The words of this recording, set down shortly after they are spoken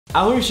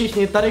Ahoj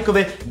všichni, tady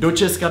Kovy, do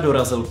Česka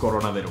dorazil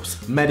koronavirus.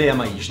 Média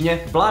mají žně,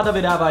 vláda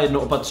vydává jedno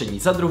opatření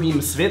za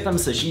druhým, světem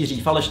se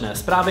šíří falešné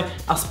zprávy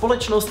a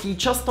společností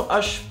často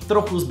až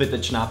trochu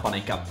zbytečná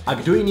panika. A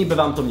kdo jiný by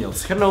vám to měl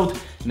shrnout,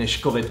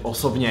 než COVID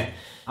osobně,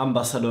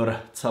 ambasador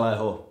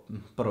celého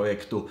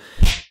projektu.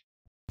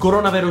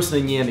 Koronavirus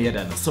není jen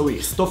jeden, jsou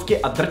jich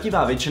stovky a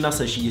drtivá většina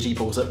se šíří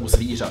pouze u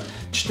zvířat.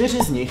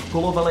 4 z nich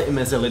kolovaly i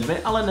mezi lidmi,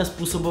 ale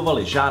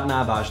nezpůsobovaly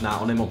žádná vážná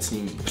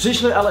onemocnění.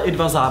 Přišly ale i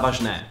 2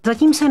 závažné.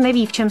 Zatím se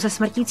neví, v čem se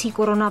smrtící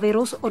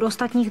koronavirus od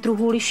ostatních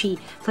druhů liší.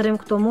 Vzhledem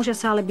k tomu, že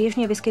se ale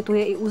běžně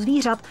vyskytuje i u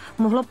zvířat,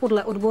 mohlo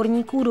podle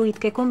odborníků dojít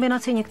ke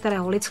kombinaci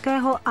některého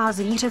lidského a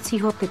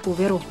zvířecího typu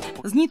viru.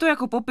 Zní to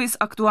jako popis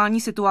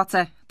aktuální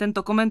situace.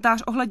 Tento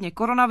komentář ohledně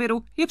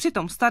koronaviru je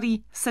přitom starý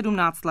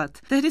 17 let.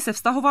 Tehdy se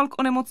vztahoval k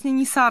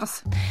onemocnění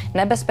SARS.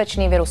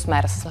 Nebezpečný virus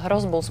MERS s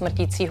hrozbou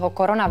smrtícího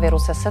koronaviru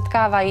se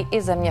setkávají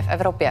i země v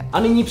Evropě. A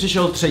nyní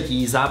přišel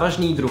třetí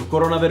závažný druh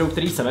koronaviru,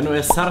 který se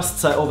jmenuje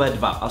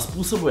SARS-CoV-2 a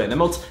způsobuje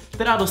nemoc,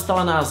 která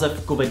dostala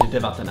název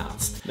COVID-19.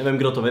 Nevím,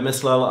 kdo to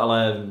vymyslel,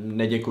 ale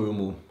neděkuju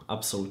mu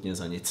absolutně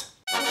za nic.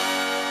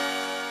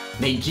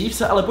 Nejdřív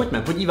se ale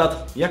pojďme podívat,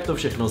 jak to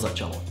všechno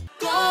začalo.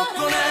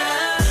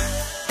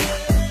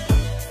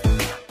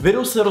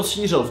 Virus se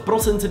rozšířil v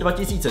prosinci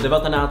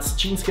 2019 z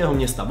čínského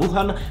města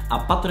Wuhan a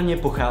patrně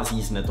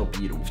pochází z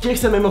netopírů. V těch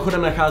se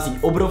mimochodem nachází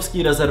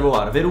obrovský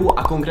rezervoár virů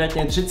a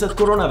konkrétně 30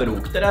 koronavirů,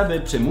 které by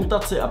při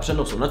mutaci a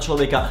přenosu na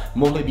člověka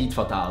mohly být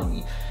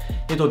fatální.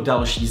 Je to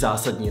další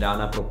zásadní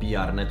rána pro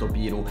PR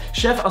netopírů.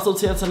 Šéf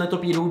asociace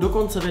netopírů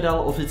dokonce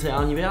vydal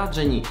oficiální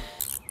vyjádření.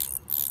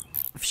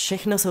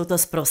 Všechno jsou to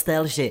sprosté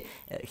lži.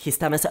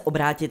 Chystáme se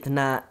obrátit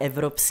na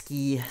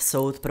Evropský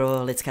soud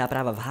pro lidská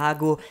práva v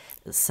Hágu.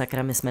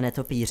 Sakra, my jsme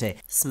netopíři.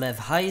 Jsme v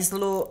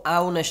hajzlu,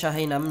 au,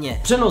 nešahej na mě.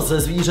 Přenos ze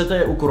zvířete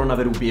je u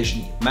koronaviru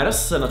běžný.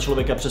 MERS se na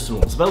člověka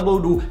přesunul z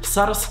velbloudů,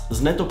 SARS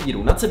z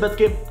netopíru na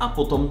cibetky a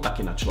potom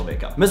taky na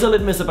člověka. Mezi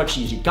lidmi se pak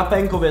šíří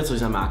kapénkově, což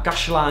znamená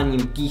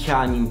kašláním,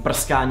 kýcháním,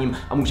 prskáním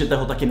a můžete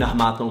ho taky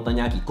nahmátnout na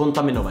nějaký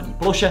kontaminovaný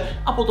ploše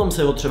a potom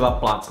si ho třeba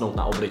plácnout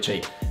na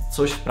obličej,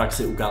 což v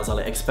praxi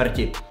ukázali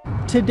experti.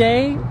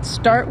 Today,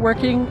 start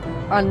working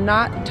on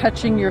not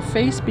touching your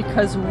face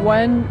because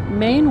one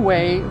main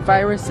way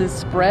viruses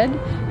spread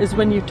is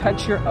when you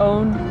touch your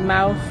own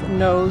mouth,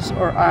 nose,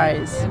 or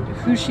eyes,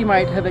 who she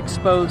might have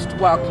exposed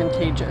while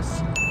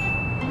contagious.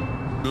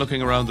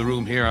 Looking around the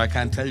room here, I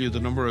can't tell you the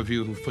number of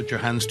you who've put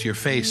your hands to your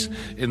face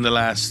in the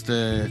last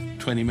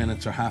 20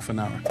 minutes or half an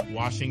hour.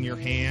 Washing your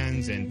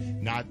hands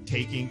and not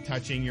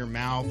touching your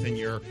mouth and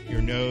your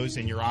nose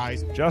and your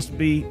eyes. Just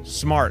be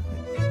smart.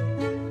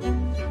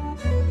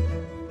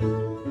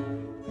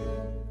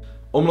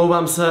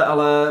 Omlouvám se,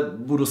 ale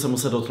budu se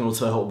muset dotknout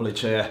svého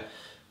obličeje.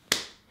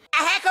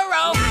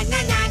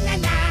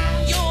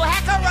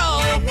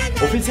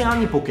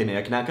 Oficiální pokyny,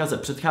 jak nákaze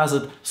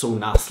předcházet, jsou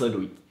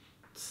následující.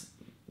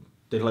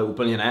 Tyhle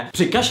úplně ne.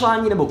 Při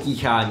kašlání nebo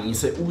kýchání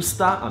si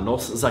ústa a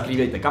nos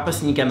zakrývejte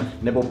kapesníkem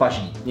nebo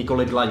paží,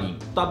 nikoli dlaní.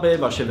 Ta by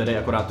vaše viry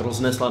akorát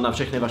roznesla na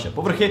všechny vaše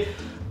povrchy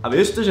a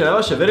věřte, že na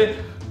vaše viry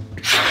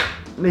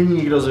není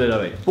nikdo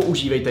zvědavý.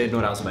 Používejte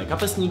jednorázové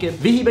kapesníky,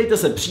 vyhýbejte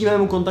se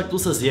přímému kontaktu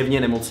se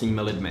zjevně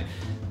nemocnými lidmi.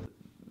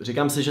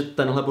 Říkám si, že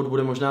tenhle bod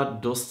bude možná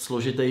dost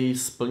složitý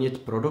splnit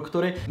pro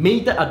doktory.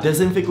 Myjte a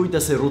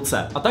dezinfikujte si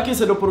ruce. A taky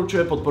se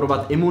doporučuje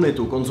podporovat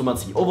imunitu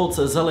konzumací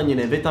ovoce,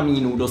 zeleniny,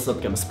 vitamínů,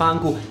 dostatkem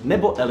spánku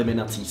nebo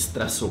eliminací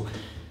stresu.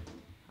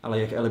 Ale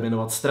jak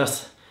eliminovat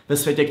stres? Ve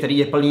světě, který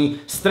je plný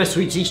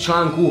stresujících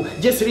článků,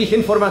 děsivých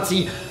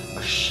informací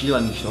a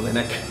šílených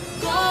novinek.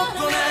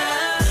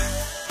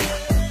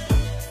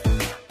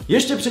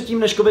 Ještě předtím,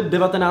 než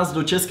COVID-19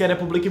 do České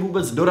republiky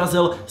vůbec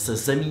dorazil, se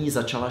zemí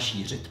začala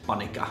šířit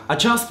panika. A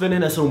část viny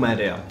nesou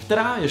média,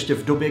 která ještě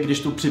v době, když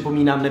tu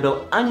připomínám,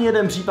 nebyl ani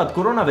jeden případ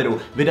koronaviru,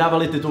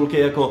 vydávali titulky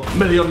jako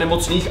milion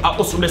nemocných a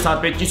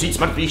 85 000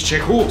 mrtvých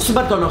Čechů,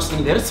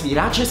 smrtonosný vir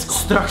svírá Česko,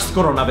 strach z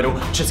koronaviru,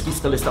 český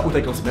stylista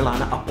utekl z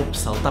Milána a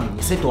popsal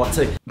tamní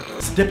situaci.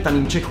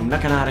 Zdeptaným Čechům na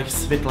Kanárech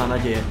světla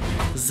naděje,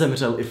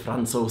 zemřel i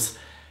Francouz.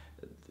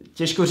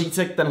 Těžko říct,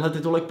 jak tenhle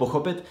titulek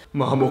pochopit.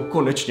 Mámo,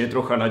 konečně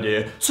trocha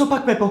naděje. Co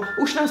pak, Pepo,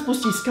 už nás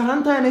pustí z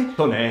karantény?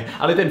 To ne,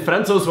 ale ten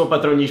Francouz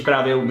opatroníž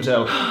právě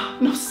umřel.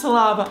 No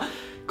sláva,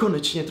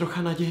 konečně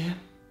trocha naděje.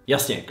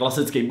 Jasně,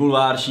 klasický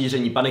bulvár,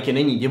 šíření paniky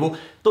není divu,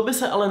 to by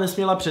se ale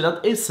nesměla přidat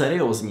i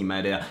seriózní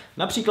média,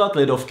 například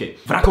Lidovky.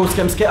 V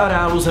rakouském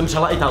areálu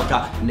zemřela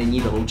Italka,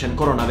 není vyloučen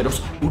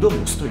koronavirus, u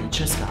domu stojí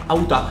česká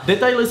auta.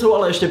 Detaily jsou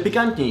ale ještě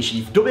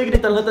pikantnější. V době, kdy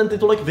tenhle ten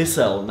titulek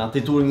visel na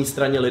titulní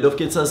straně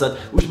Lidovky.cz,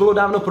 už bylo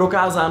dávno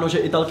prokázáno, že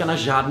Italka na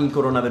žádný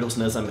koronavirus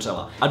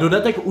nezemřela. A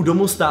dodatek u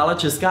domu stála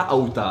česká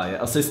auta je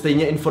asi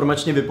stejně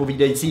informačně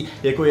vypovídající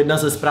jako jedna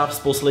ze zpráv z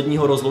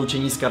posledního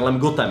rozloučení s Karlem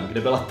Gottem,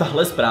 kde byla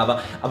tahle zpráva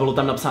a bylo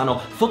tam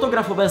napsáno: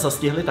 fotografové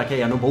zastihli také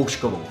Janu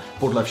Bouškovou.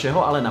 Podle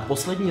všeho ale na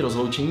poslední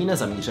rozloučení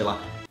nezamířila,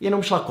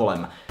 jenom šla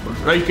kolem.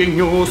 Breaking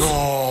news!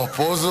 No,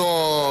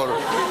 pozor!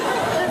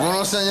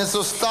 Ono se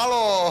něco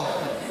stalo!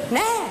 Ne,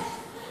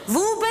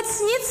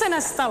 vůbec nic se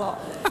nestalo.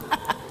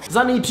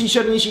 Za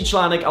nejpříšernější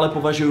článek ale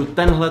považuji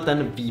tenhle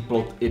ten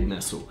výplot i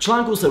dnesu. V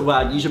článku se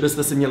uvádí, že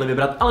byste si měli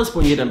vybrat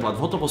alespoň jeden plat v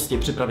hotovosti,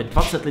 připravit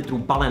 20 litrů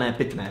balené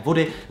pitné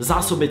vody,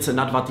 zásobit se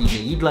na 2 týdny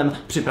jídlem,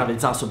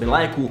 připravit zásoby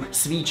léků,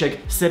 svíček,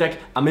 syrek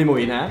a mimo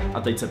jiné,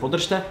 a teď se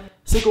podržte,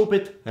 si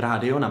koupit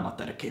rádio na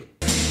baterky.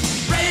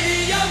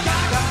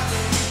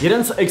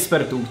 Jeden z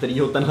expertů,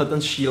 kterýho tenhle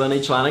ten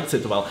šílený článek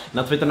citoval,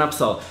 na Twitter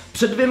napsal: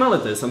 před 2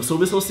 lety jsem v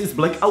souvislosti s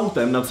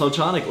blackoutem napsal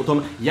článek o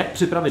tom, jak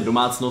připravit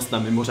domácnost na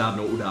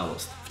mimořádnou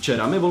událost.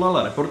 Včera mi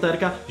volala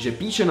reportérka, že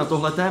píše na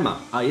tohle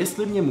téma a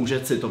jestli mě může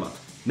citovat.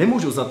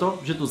 Nemůžu za to,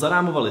 že tu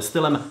zarámovali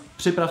stylem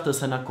připravte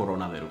se na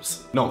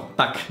koronavirus. No,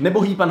 tak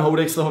nebohý pan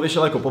Houdek z toho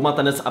vyšel jako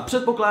pomatenec a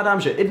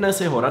předpokládám, že i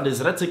dnes jeho rady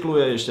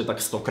zrecykluje ještě tak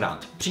 100krát.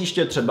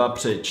 Příště třeba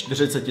při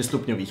 40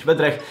 stupňových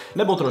vedrech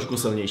nebo trošku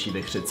silnější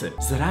vichřici.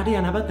 Z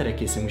rádia na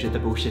baterky si můžete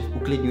pouštět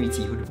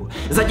uklidňující hudbu.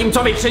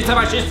 Zatímco vichřice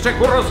vaši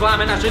střechu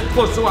rozláme na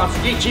kosu a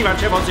zničí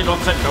vaše vozidlo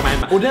před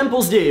domem. O den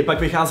později pak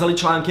vycházely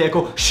články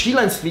jako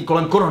šílenství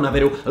kolem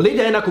koronaviru,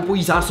 lidé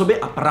nakupují zásoby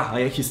a Praha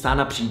je chystá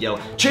na příděl.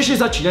 Češi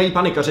začínají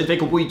panikařit,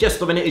 vykupují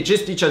těstoviny i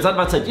čističe za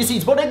 20 000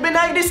 bodek by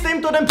ne, když jste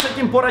jim to den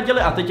předtím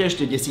poradili a teď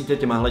ještě děsíte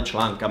těmahle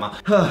článkama.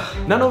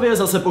 Na Nově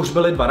zase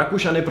pohřbili 2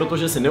 Rakušany,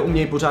 protože si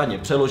neumějí pořádně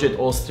přeložit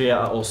Austria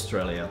a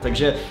Australia.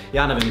 Takže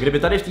já nevím, kdyby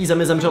tady v té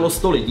zemi zemřelo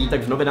 100 lidí,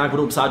 tak v novinách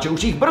budou psát, že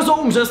už jich brzo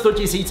umře 100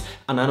 000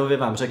 a na Nově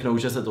vám řeknou,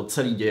 že se to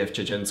celý děje v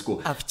Čečensku.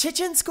 A v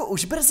Čečensku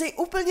už brzy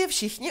úplně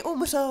všichni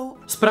umřou.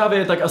 Zprávy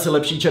je tak asi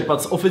lepší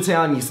čerpat z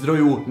oficiálních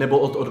zdrojů nebo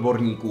od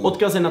odborníků.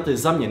 Odkazy na ty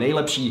za mě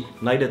nejlepší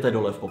najdete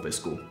dole v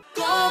popisku.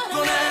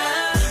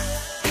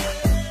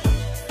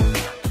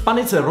 V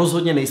panice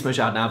rozhodně nejsme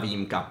žádná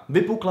výjimka.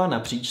 Vypukla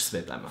napříč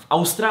světem. V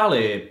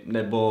Austrálii,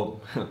 nebo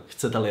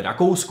chcete-li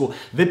Rakousku,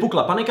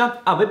 vypukla panika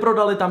a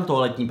vyprodali tam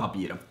toaletní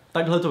papír.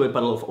 Takhle to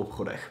vypadalo v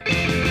obchodech.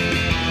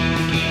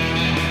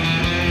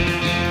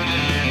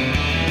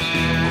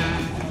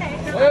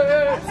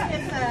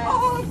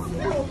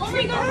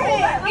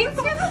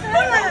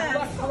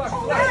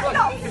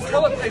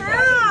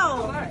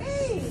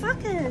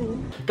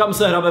 Kam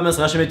se hrabeme s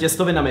našimi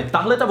těstovinami?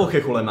 Tahle ta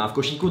vochechule má v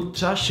košíku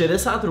třeba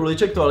 60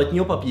 ruliček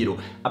toaletního papíru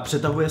a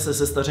přetahuje se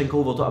se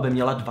stařenkou o to, aby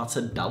měla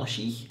 20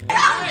 dalších.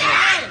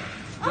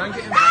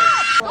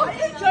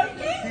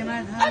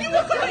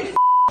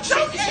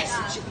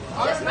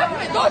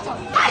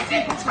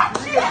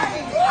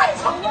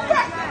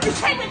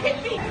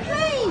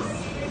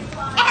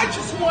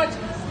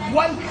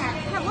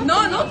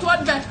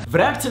 V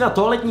reakci na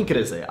toaletní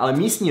krizi ale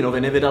místní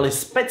noviny vydaly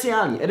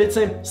speciální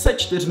edici se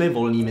 4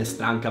 volnými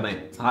stránkami.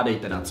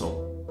 Hádejte na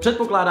co.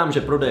 Předpokládám,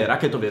 že prodeje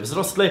raketově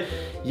vzrostly,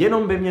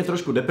 jenom by mě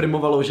trošku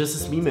deprimovalo, že se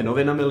s mými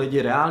novinami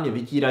lidi reálně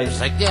vytírají.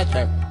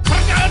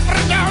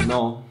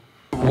 No.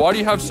 Why do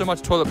you have so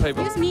much toilet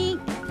paper?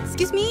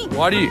 Excuse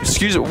me. Why do you,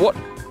 excuse what?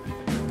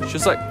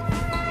 She's like,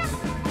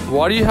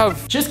 why do you have...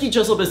 Český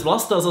časopis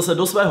Vlasta zase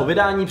do svého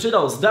vydání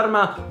přidal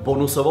zdarma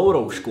bonusovou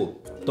roušku.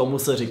 Tomu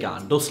se říká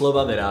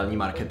doslova virální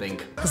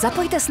marketing.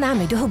 Zapojte s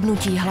námi do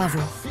Hubnutí hlavu.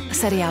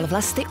 Seriál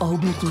Vlasty o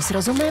hubnutí s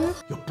rozumem.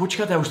 Jo,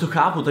 počkejte, já už to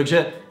chápu,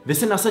 takže vy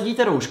si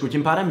nasadíte roušku,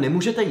 tím pádem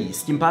nemůžete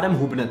jíst, tím pádem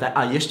hubnete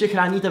a ještě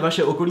chráníte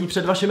vaše okolí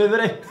před vašimi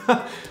viry.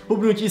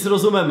 Hubnutí s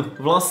rozumem,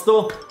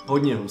 Vlasto,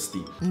 hodně hustý.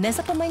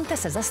 Nezapomeňte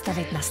se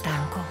zastavit na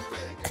stánku.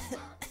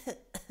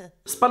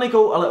 S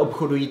panikou ale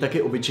obchodují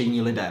taky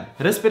obyčejní lidé.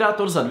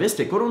 Respirátor za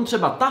 200 korun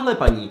třeba tahle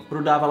paní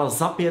prodávala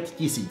za 5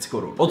 000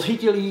 korun.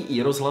 Odchytil jí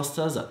i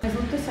rozhlas.cz.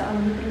 Nezlobte se, ale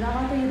vy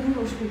prodáváte jednu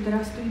roušku, která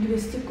stojí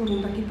 200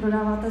 korun, taky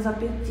prodáváte za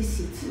 5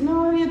 000.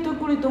 No, je to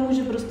kvůli tomu,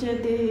 že prostě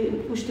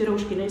už ty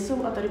roušky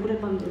nejsou a tady bude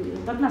pandemie.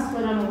 Tak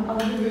nashledanou. Ale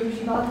vy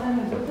využíváte,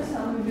 nezlobte se,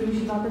 ale vy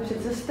využíváte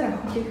přece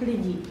strachu těch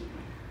lidí.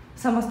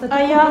 Sama jste to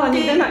koupila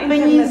někde na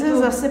internetu. Peníze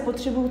zase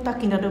potřebují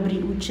taky na dobrý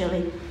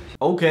účely.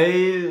 OK,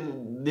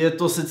 je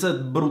to sice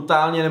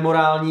brutálně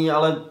nemorální,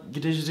 ale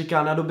když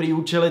říká na dobrý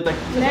účely, tak...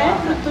 Ne,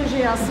 protože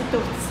já si to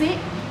chci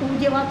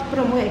udělat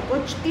pro moje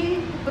kočky,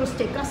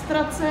 prostě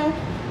kastrace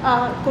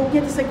a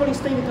koukněte se, kolik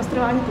stojí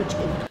vykastrování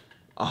kočky.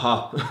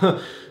 Aha,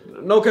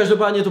 no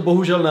každopádně to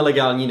bohužel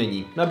nelegální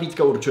není.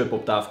 Nabídka určuje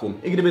poptávku.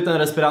 I kdyby ten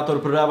respirátor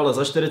prodávala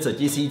za 40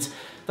 000,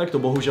 tak to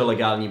bohužel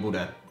legální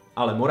bude.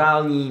 Ale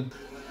morální?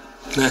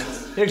 Ne.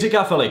 Jak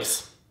říká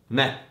Felix,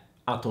 ne.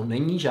 A to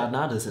není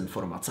žádná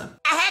dezinformace.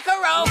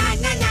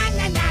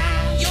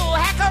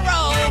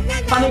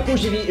 Paniku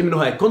živí i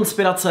mnohé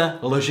konspirace,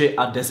 lži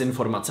a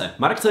dezinformace.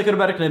 Mark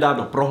Zuckerberg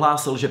nedávno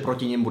prohlásil, že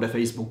proti nim bude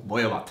Facebook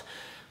bojovat.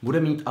 Bude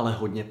mít ale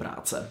hodně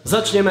práce.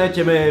 Začněme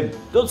těmi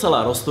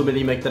docela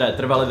roztomilými, které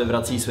trvale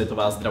vyvrací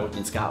Světová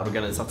zdravotnická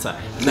organizace.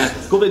 Ne,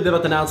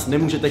 COVID-19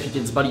 nemůžete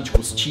chytit z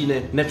balíčku z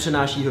Číny,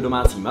 nepřenáší ho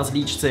domácí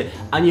mazlíčci,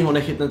 ani ho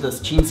nechytnete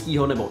z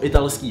čínského nebo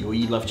italského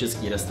jídla v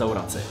české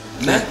restauraci.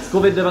 Ne,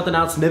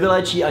 COVID-19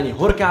 nevyléčí ani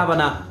horká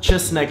vana,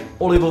 česnek,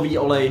 olivový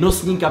olej,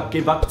 nosní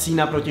kapky,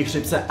 vakcína proti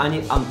chřipce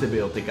ani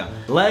antibiotika.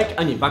 Lék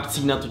ani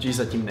vakcína totiž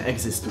zatím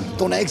neexistují.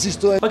 To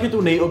neexistuje. Pak je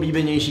tu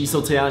nejoblíbenější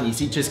sociální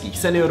síť českých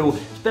seniorů,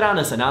 která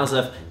nese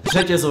název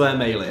řetězové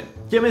maily.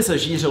 Těmi se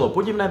šířilo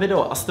podivné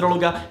video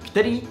astrologa,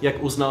 který,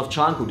 jak uznal v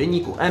článku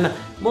deníku N,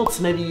 moc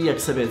neví, jak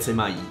se věci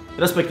mají.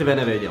 Respektive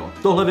nevěděl.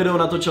 Tohle video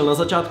natočil na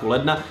začátku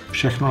ledna.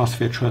 Všechno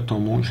nasvědčuje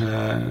tomu, že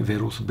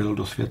virus byl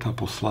do světa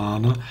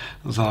poslán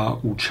za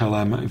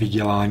účelem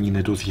vydělání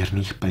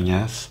nedozírných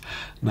peněz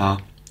na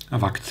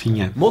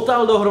vakcíně.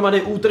 Motal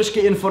dohromady útržky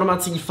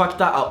informací,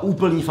 fakta a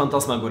úplný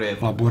fantasmagorie.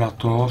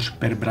 Laboratoř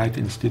Perbright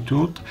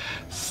Institute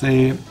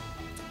si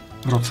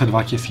v roce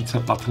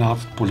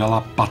 2015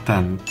 podala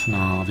patent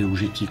na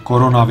využití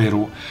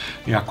koronaviru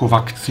jako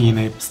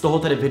vakcíny. Z toho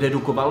tedy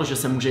vydedukoval, že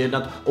se může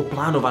jednat o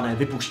plánované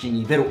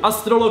vypuštění viru.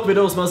 Astrolog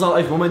video smazal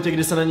i v momentě,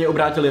 kdy se na něj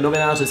obrátili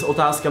novináři s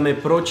otázkami,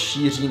 proč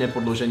šíří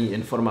nepodložené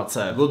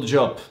informace. Good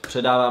job,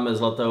 předáváme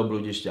zlatého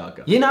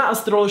bludišťáka. Jiná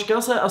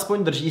astroložka se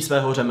aspoň drží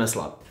svého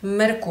řemesla.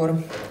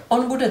 Merkur.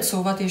 On bude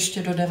couvat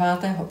ještě do 9.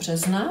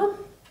 března.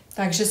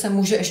 Takže se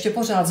může ještě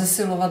pořád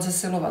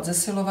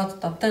zesilovat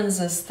ta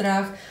tenze,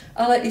 strach,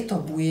 ale i to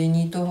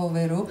bujení toho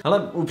viru.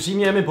 Ale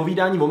upřímně je mi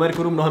povídání o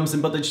Merkuru mnohem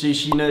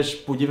sympatičtější než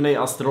podivný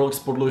astrolog s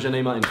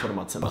podloženýma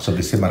informacemi. A co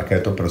by si,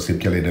 Markéto, prosím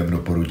tě, lidem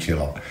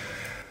doporučila?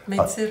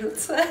 Myť si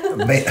ruce.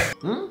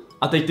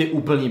 A teď ty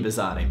úplný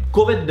bizáry.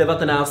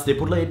 COVID-19 je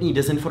podle jedné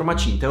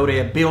dezinformační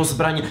teorie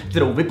biozbraň,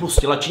 kterou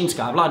vypustila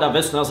čínská vláda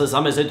ve snaze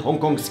zamezit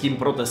hongkongským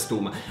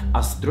protestům.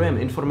 A zdrojem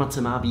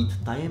informace má být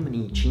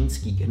tajemný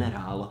čínský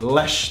generál.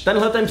 Lež.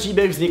 Tenhle ten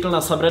příběh vznikl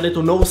na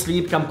subredditu No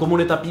Sleep, kam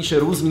komunita píše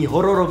různý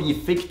hororový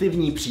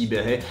fiktivní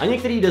příběhy a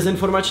některý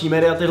dezinformační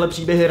média tyhle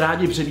příběhy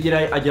rádi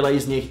přebírají a dělají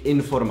z nich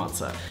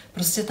informace.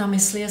 Prostě ta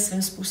mysl je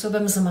svým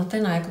způsobem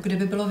zmatená, jako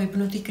kdyby bylo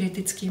vypnutý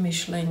kritické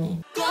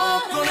myšlení.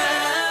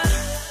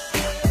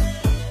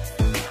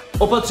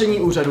 Opatření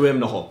úřadu je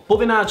mnoho.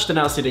 Povinná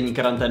 14denní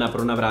karanténa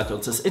pro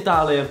navrátilce z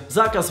Itálie,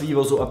 zákaz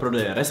vývozu a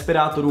prodeje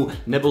respirátorů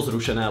nebo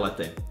zrušené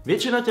lety.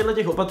 Většina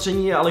těchto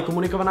opatření je ale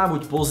komunikovaná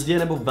buď pozdě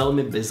nebo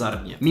velmi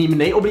bizarně. Mým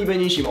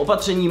nejoblíbenějším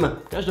opatřením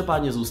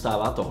každopádně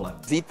zůstává tohle.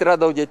 Zítra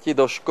jdou děti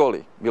do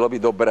školy. Bylo by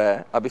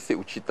dobré, aby si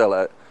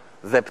učitelé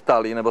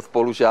zeptali nebo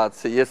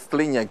spolužáci,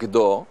 jestli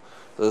někdo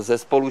ze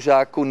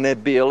spolužáků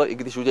nebyl, i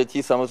když u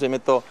dětí samozřejmě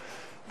to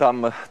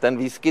tam ten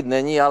výskyt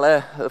není,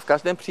 ale v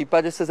každém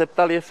případě se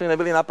zeptali, jestli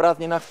nebyli na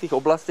prázdninách v těch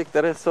oblastech,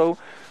 které jsou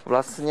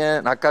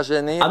vlastně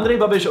nakaženy. Andrej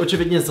Babiš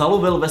očividně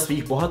zalovil ve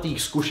svých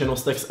bohatých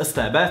zkušenostech z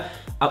STB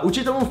a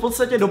učitelům v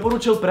podstatě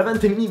doporučil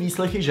preventivní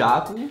výslechy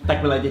žáků.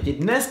 Tak milé děti,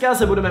 dneska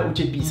se budeme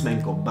učit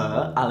písmenko B,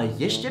 ale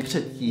ještě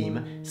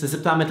předtím se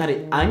zeptáme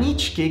tady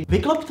Aničky.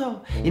 Vyklop to,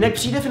 jinak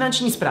přijde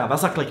finanční správa,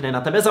 zaklekne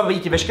na tebe, zabaví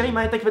ti veškerý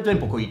majetek ve tvém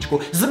pokojíčku,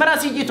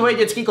 zmrazí ti tvoje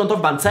dětský konto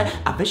v bance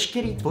a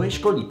veškerý tvoje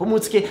školní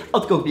pomůcky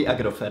odkoupí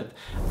Agrofert.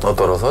 No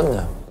to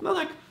rozhodně. No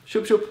tak,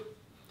 šup šup.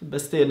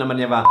 Bestie jedna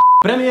mrňavá.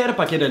 Premiér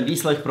pak jeden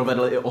výslech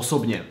provedl i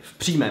osobně, v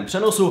přímém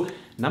přenosu,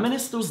 na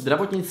ministru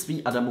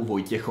zdravotnictví Adamu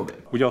Vojtěchovi.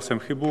 Udělal jsem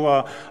chybu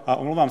a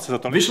omlouvám se za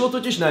to. Vyšlo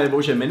totiž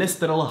najevo, že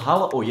ministr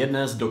lhal o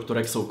jedné z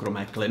doktorek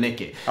soukromé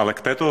kliniky. Ale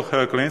k této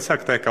klinice a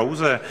k té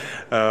kauze,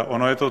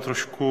 ono je to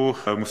trošku,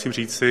 musím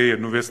říct si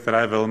jednu věc,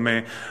 která je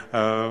velmi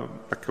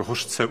tak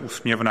hořce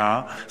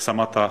úsměvná.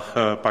 Sama ta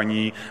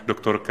paní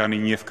doktorka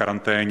nyní je v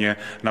karanténě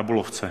na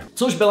Bulovce.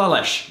 Což byla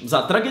lež.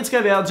 Za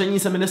tragické vyjádření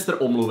se ministr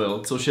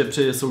omluvil, což je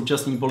při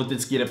současné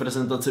politické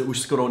reprezentaci už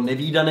skoro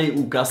nevídaný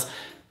úkaz.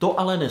 To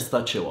ale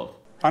nestačilo.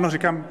 Ano,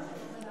 říkám.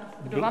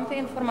 Kdo vám ty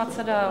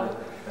informace dal?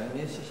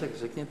 Ježišek,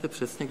 řekněte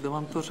přesně, kdo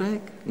vám to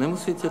řekl.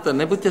 Nemusíte to,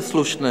 nebuďte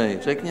slušnej,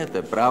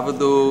 řekněte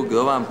pravdu,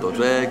 kdo vám to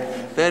řekl,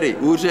 který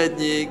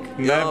úředník,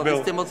 jo, vy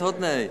jste moc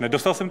hodnej.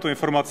 Nedostal jsem tu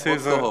informaci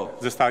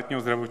ze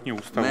státního zdravotního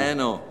ústavu.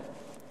 Jméno.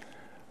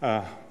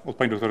 Od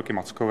paní doktorky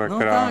Mackové, no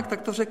která...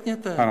 tak to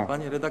řekněte. Ano.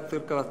 Paní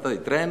redaktorka vás tady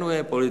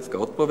trénuje, politická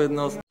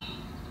odpovědnost.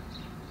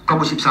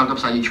 Komu si psal to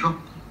psaníčko?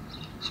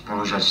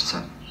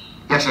 Spolužačce.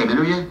 Jak se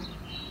jmenuje?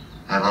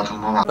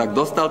 Tak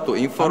dostal tu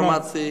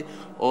informaci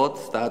od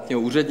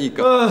státního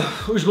úředníka.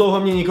 Už dlouho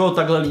mě nikoho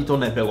takhle líto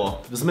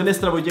nebylo. Z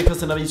ministra Vojtěcha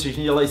se navíc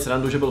všichni dělají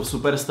srandu, že byl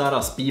superstar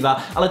a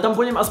zpívá, ale tam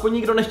po něm aspoň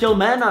nikdo nechtěl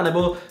jména,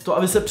 nebo to,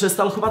 aby se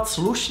přestal chovat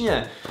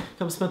slušně.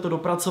 Kam jsme to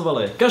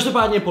dopracovali?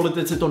 Každopádně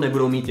politici to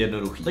nebudou mít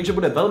jednoduchý, takže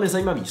bude velmi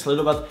zajímavý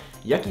sledovat,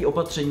 jaký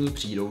opatření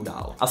přijdou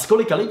dál. A z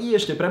kolika lidí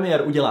ještě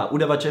premiér udělá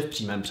udavače v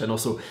přímém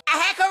přenosu.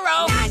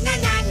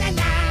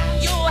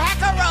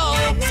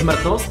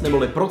 Smrtnost,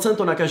 neboli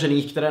procento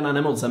nakažených, které na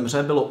nemoc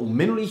zemře, bylo u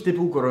minulých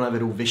typů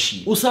koronaviru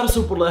vyšší. U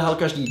SARSu podléhal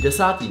každý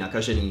 10.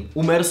 nakažený,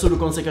 u MERSu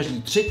dokonce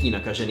každý 3.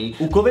 nakažený,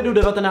 u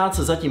covidu-19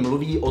 se zatím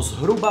mluví o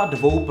zhruba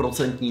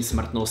 2%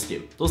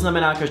 smrtnosti. To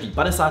znamená, každý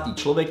 50.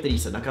 člověk, který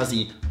se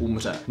nakazí,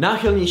 umře.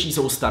 Náchylnější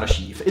jsou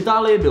starší. V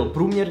Itálii byl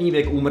průměrný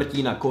věk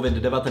úmrtí na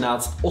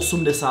covid-19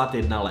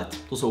 81 let.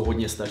 To jsou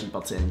hodně staří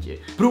pacienti.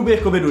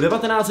 Průběh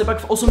covidu-19 je pak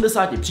v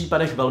 80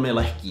 případech velmi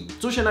lehký,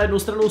 což je na jednu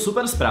stranu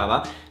super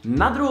zpráva,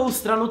 na druhou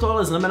stranu stranu to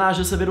ale znamená,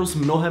 že se virus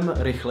mnohem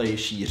rychleji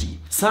šíří.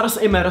 SARS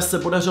i MERS se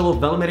podařilo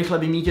velmi rychle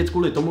vymítit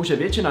kvůli tomu, že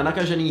většina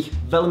nakažených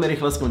velmi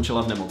rychle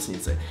skončila v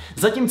nemocnici.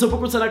 Zatímco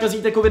pokud se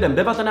nakazíte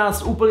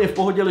COVID-19, úplně v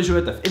pohodě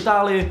lyžujete v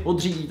Itálii,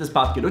 odřídíte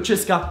zpátky do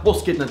Česka,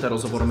 poskytnete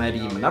rozhovor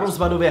médiím na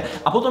Rozvadově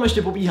a potom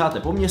ještě pobíháte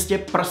po městě,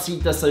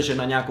 prsíte se, že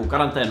na nějakou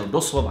karanténu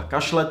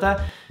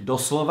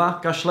doslova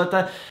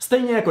kašlete,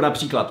 stejně jako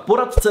například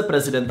poradce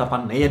prezidenta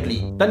pan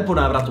Nejedlý. Ten po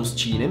návratu z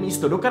Číny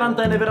místo do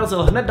karantény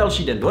vyrazil hned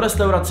další den do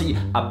restaurací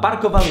a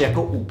parkoval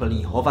jako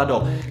úplný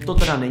hovado. To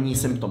teda není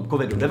symptom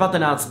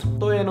COVID-19,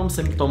 to je jenom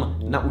symptom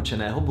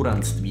naučeného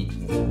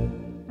buranství.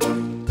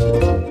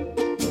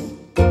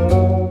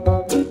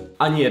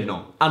 Ani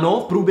jedno.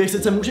 Ano, průběh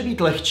sice může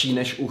být lehčí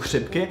než u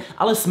chřipky,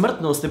 ale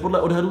smrtnost je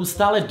podle odhadů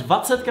stále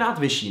 20krát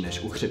vyšší než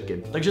u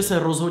chřipky, takže se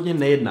rozhodně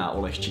nejedná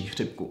o lehčí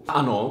chřipku.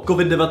 Ano,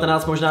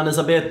 COVID-19 možná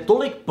nezabije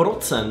tolik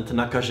procent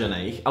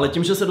nakažených, ale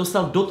tím, že se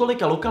dostal do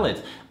tolika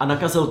lokalit a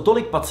nakazil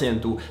tolik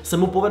pacientů, se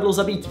mu povedlo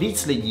zabít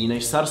víc lidí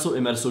než SARSu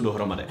i MERSu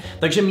dohromady.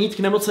 Takže mít k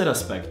nemoci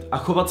respekt a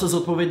chovat se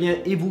zodpovědně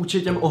i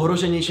vůči těm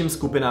ohroženějším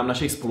skupinám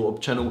našich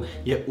spoluobčanů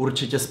je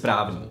určitě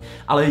správný.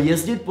 Ale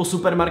jezdit po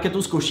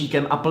supermarketu s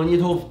košíkem a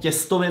plnit ho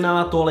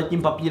těstovinama,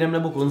 toaletním papírem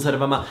nebo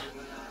konzervama.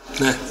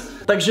 Ne.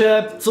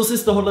 Takže, co si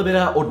z tohohle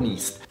videa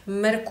odníst?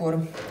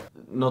 Merkur.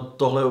 No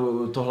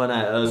tohle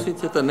ne.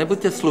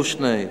 Nebuďte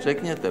slušnej,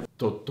 řekněte.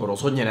 To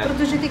rozhodně ne.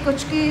 Protože ty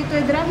kočky, to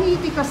je drahý,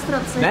 ty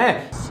kastrace.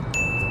 Ne.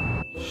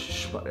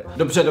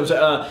 Dobře.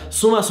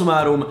 Suma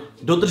sumárum,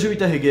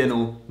 dodržujte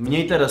hygienu,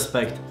 mějte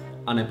respekt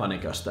a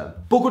nepanikařte.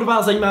 Pokud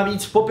vás zajímá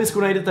víc, v popisku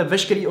najdete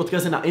veškerý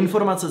odkazy na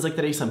informace, ze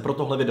kterých jsem pro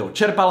tohle video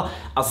čerpal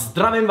a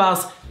zdravím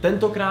vás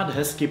tentokrát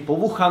hezky po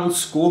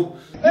Wuhansku.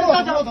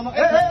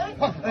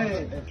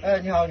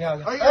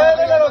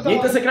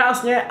 Mějte se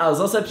krásně a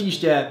zase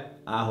příště.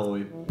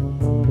 Ahoj.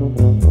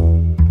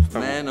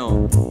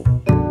 Jméno.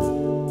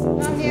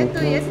 Mám je to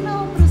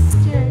jedno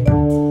prostě.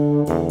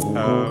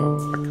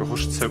 Tak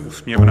hořce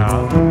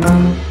úsměvná.